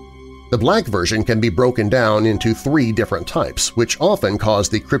 The black version can be broken down into 3 different types, which often cause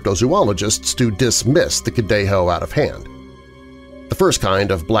the cryptozoologists to dismiss the Cadejo out of hand. The first kind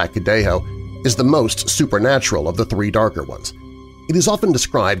of black Cadejo is the most supernatural of the 3 darker ones. It is often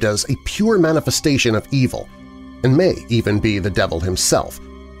described as a pure manifestation of evil and may even be the devil himself,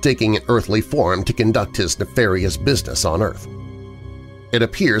 taking an earthly form to conduct his nefarious business on Earth. It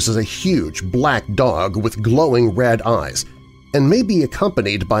appears as a huge black dog with glowing red eyes and may be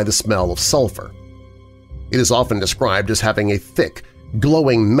accompanied by the smell of sulfur. It is often described as having a thick,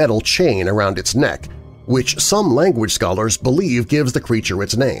 glowing metal chain around its neck, which some language scholars believe gives the creature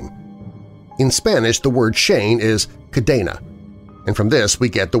its name. In Spanish, the word chain is cadena, and from this we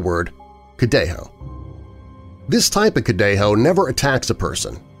get the word Cadejo. This type of Cadejo never attacks a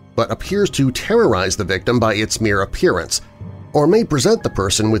person, but appears to terrorize the victim by its mere appearance, or may present the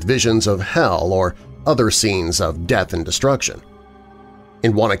person with visions of hell or other scenes of death and destruction.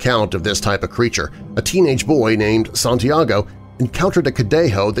 In one account of this type of creature, a teenage boy named Santiago encountered a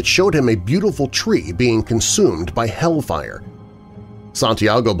Cadejo that showed him a beautiful tree being consumed by hellfire.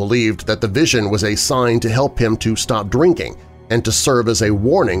 Santiago believed that the vision was a sign to help him to stop drinking and to serve as a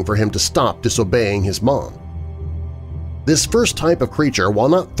warning for him to stop disobeying his mom. This first type of creature, while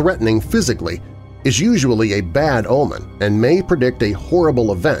not threatening physically, is usually a bad omen and may predict a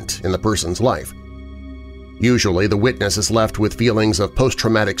horrible event in the person's life. Usually the witness is left with feelings of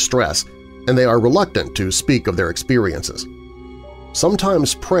post-traumatic stress, and they are reluctant to speak of their experiences.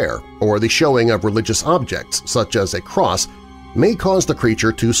 Sometimes prayer or the showing of religious objects, such as a cross, may cause the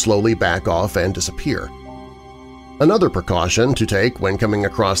creature to slowly back off and disappear. Another precaution to take when coming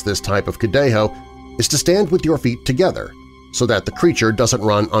across this type of Cadejo is to stand with your feet together so that the creature doesn't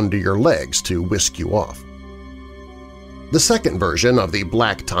run under your legs to whisk you off. The second version of the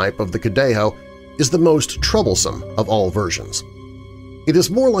black type of the Cadejo is the most troublesome of all versions. It is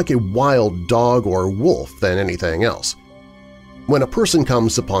more like a wild dog or wolf than anything else. When a person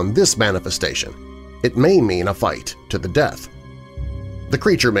comes upon this manifestation, it may mean a fight to the death. The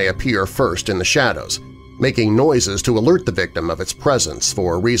creature may appear first in the shadows, making noises to alert the victim of its presence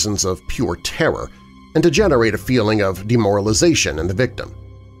for reasons of pure terror and to generate a feeling of demoralization in the victim.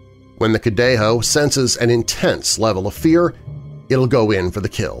 When the Cadejo senses an intense level of fear, it'll go in for the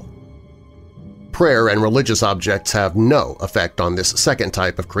kill. Prayer and religious objects have no effect on this second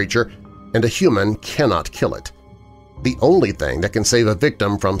type of creature, and a human cannot kill it. The only thing that can save a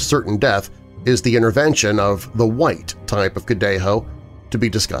victim from certain death is the intervention of the white type of Cadejo, to be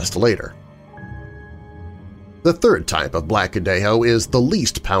discussed later. The third type of black Cadejo is the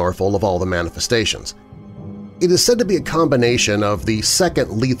least powerful of all the manifestations. It is said to be a combination of the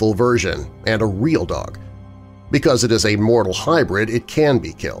second lethal version and a real dog. Because it is a mortal hybrid, it can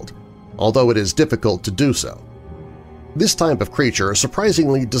be killed, although it is difficult to do so. This type of creature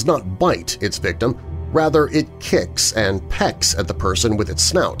surprisingly does not bite its victim, rather it kicks and pecks at the person with its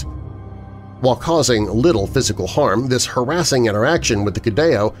snout. While causing little physical harm, this harassing interaction with the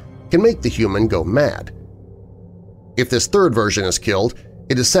Cadejo can make the human go mad. If this third version is killed,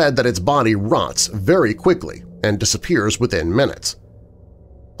 it is said that its body rots very quickly and disappears within minutes.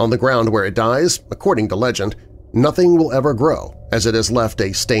 On the ground where it dies, according to legend, nothing will ever grow, as it has left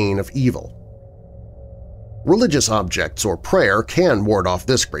a stain of evil. Religious objects or prayer can ward off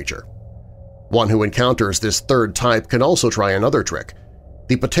this creature. One who encounters this third type can also try another trick.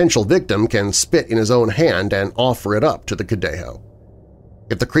 The potential victim can spit in his own hand and offer it up to the Cadejo.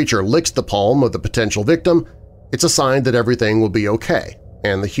 If the creature licks the palm of the potential victim, it's a sign that everything will be okay,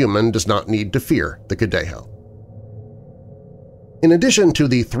 and the human does not need to fear the Cadejo. In addition to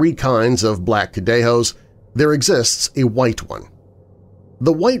the three kinds of black Cadejos, there exists a white one.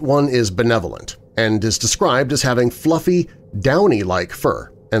 The white one is benevolent and is described as having fluffy, downy-like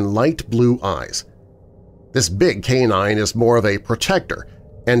fur and light blue eyes. This big canine is more of a protector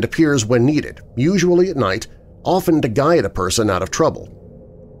and appears when needed, usually at night, often to guide a person out of trouble.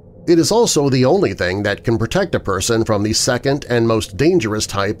 It is also the only thing that can protect a person from the second and most dangerous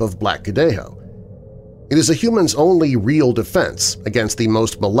type of black Cadejo. It is a human's only real defense against the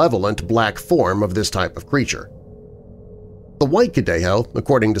most malevolent black form of this type of creature. The white Cadejo,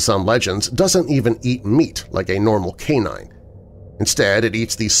 according to some legends, doesn't even eat meat like a normal canine. Instead, it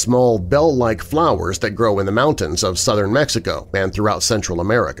eats these small bell-like flowers that grow in the mountains of southern Mexico and throughout Central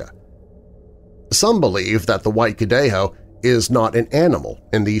America. Some believe that the white Cadejo is not an animal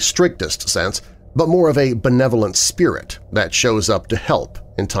in the strictest sense, but more of a benevolent spirit that shows up to help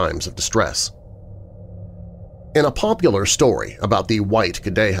in times of distress. In a popular story about the white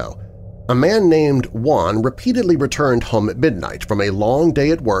Cadejo, a man named Juan repeatedly returned home at midnight from a long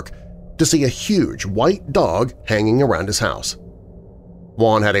day at work to see a huge white dog hanging around his house.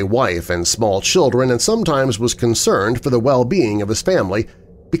 Juan had a wife and small children and sometimes was concerned for the well-being of his family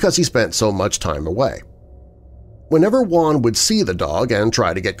because he spent so much time away. Whenever Juan would see the dog and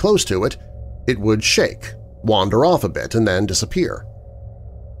try to get close to it, it would shake, wander off a bit, and then disappear.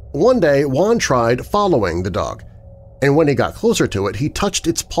 One day, Juan tried following the dog, and when he got closer to it, he touched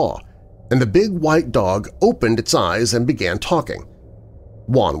its paw, and the big white dog opened its eyes and began talking.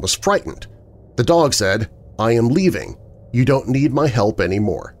 Juan was frightened. The dog said, "I am leaving. You don't need my help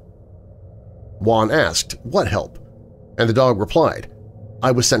anymore." Juan asked, "What help?" And the dog replied,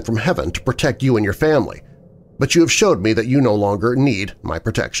 "I was sent from heaven to protect you and your family, but you have showed me that you no longer need my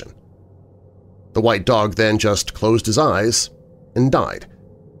protection." The white dog then just closed his eyes and died,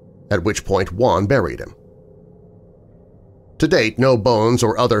 at which point Juan buried him. To date, no bones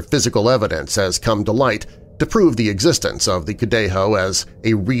or other physical evidence has come to light to prove the existence of the Cadejo as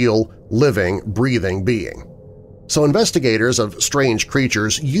a real, living, breathing being. So investigators of strange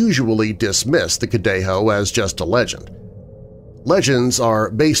creatures usually dismiss the Cadejo as just a legend. Legends are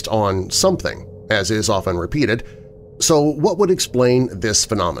based on something, as is often repeated, so what would explain this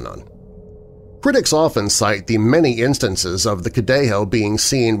phenomenon? Critics often cite the many instances of the Cadejo being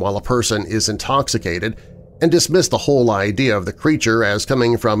seen while a person is intoxicated and dismiss the whole idea of the creature as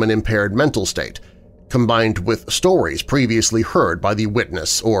coming from an impaired mental state, combined with stories previously heard by the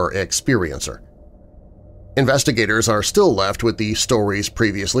witness or experiencer. Investigators are still left with the stories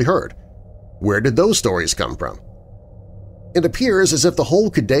previously heard. Where did those stories come from? It appears as if the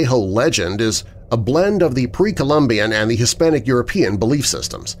whole Cadejo legend is a blend of the pre-Columbian and the Hispanic European belief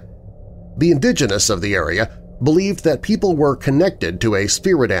systems. The indigenous of the area believed that people were connected to a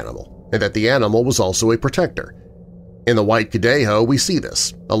spirit animal and that the animal was also a protector. In the white Cadejo we see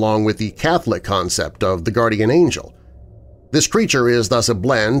this, along with the Catholic concept of the guardian angel. This creature is thus a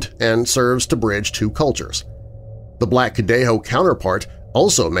blend and serves to bridge two cultures. The black Cadejo counterpart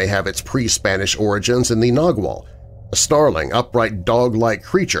also may have its pre-Spanish origins in the Nagual, a snarling, upright dog-like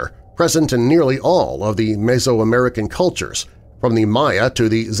creature present in nearly all of the Mesoamerican cultures, from the Maya to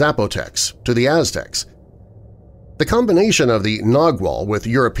the Zapotecs to the Aztecs. The combination of the Nagual with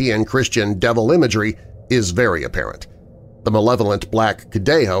European Christian devil imagery is very apparent. The malevolent black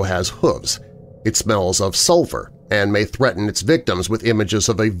Cadejo has hooves. It smells of sulfur and may threaten its victims with images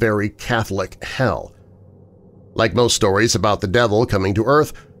of a very Catholic hell. Like most stories about the devil coming to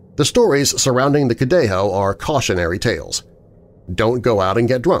Earth, the stories surrounding the Cadejo are cautionary tales. Don't go out and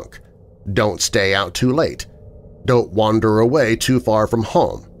get drunk. Don't stay out too late. Don't wander away too far from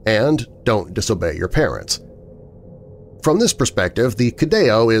home, and don't disobey your parents. From this perspective, the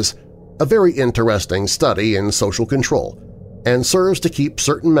Cadejo is a very interesting study in social control and serves to keep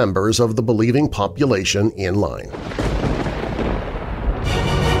certain members of the believing population in line.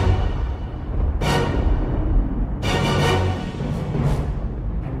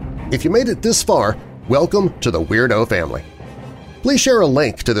 If you made it this far, welcome to the Weirdo family. Please share a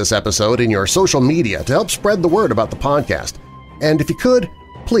link to this episode in your social media to help spread the word about the podcast. And if you could,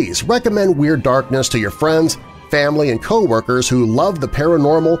 please recommend Weird Darkness to your friends, family, and coworkers who love the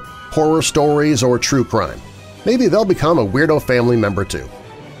paranormal, horror stories, or true crime. Maybe they'll become a Weirdo family member too.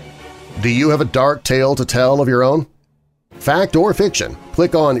 Do you have a dark tale to tell of your own? Fact or fiction,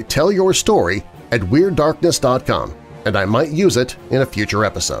 click on Tell Your Story at WeirdDarkness.com, and I might use it in a future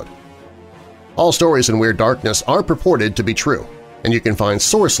episode. All stories in Weird Darkness are purported to be true, and you can find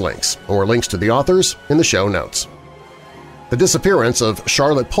source links or links to the authors in the show notes. The Disappearance of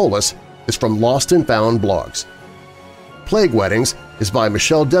Charlotte Pollis is from Lost and Found blogs. Plague Weddings is by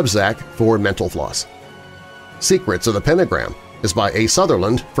Michelle Debzak for Mental Floss. Secrets of the Pentagram is by A.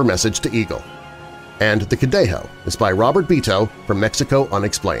 Sutherland for Message to Eagle. And The Cadejo is by Robert Beto from Mexico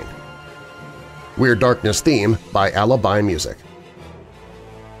Unexplained. Weird Darkness theme by Alibi Music.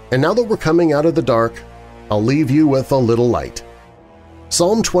 And now that we're coming out of the dark, I'll leave you with a little light.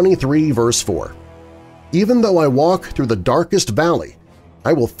 Psalm 23, verse 4. Even though I walk through the darkest valley,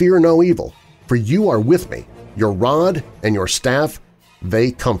 I will fear no evil, for you are with me. Your rod and your staff,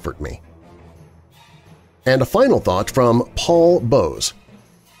 they comfort me. And a final thought from Paul Bowes.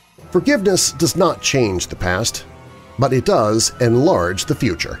 Forgiveness does not change the past, but it does enlarge the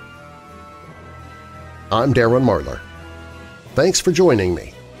future. I'm Darren Marlar. Thanks for joining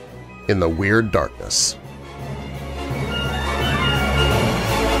me in the Weird Darkness.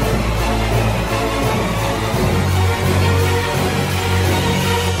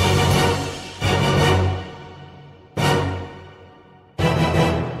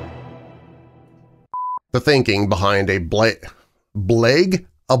 The thinking behind a Blague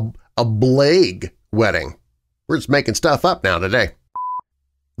wedding. We're just making stuff up now today.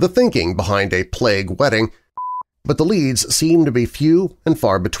 The thinking behind a plague wedding, but the leads seem to be few and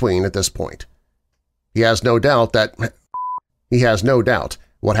far between at this point. He has no doubt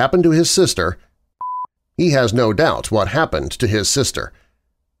what happened to his sister. He has no doubt what happened to his sister.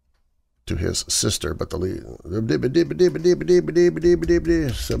 To his sister, but the lead.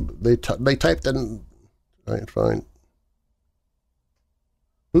 So they typed in. Fine.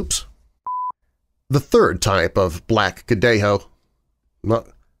 Oops. The third type of black Cadejo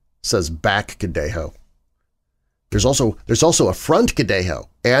says back Cadejo. There's also a front Cadejo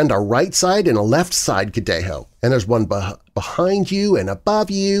and a right side and a left side Cadejo, and there's one behind you and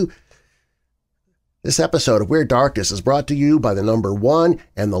above you. This episode of Weird Darkness is brought to you by the number 1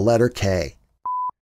 and the letter K.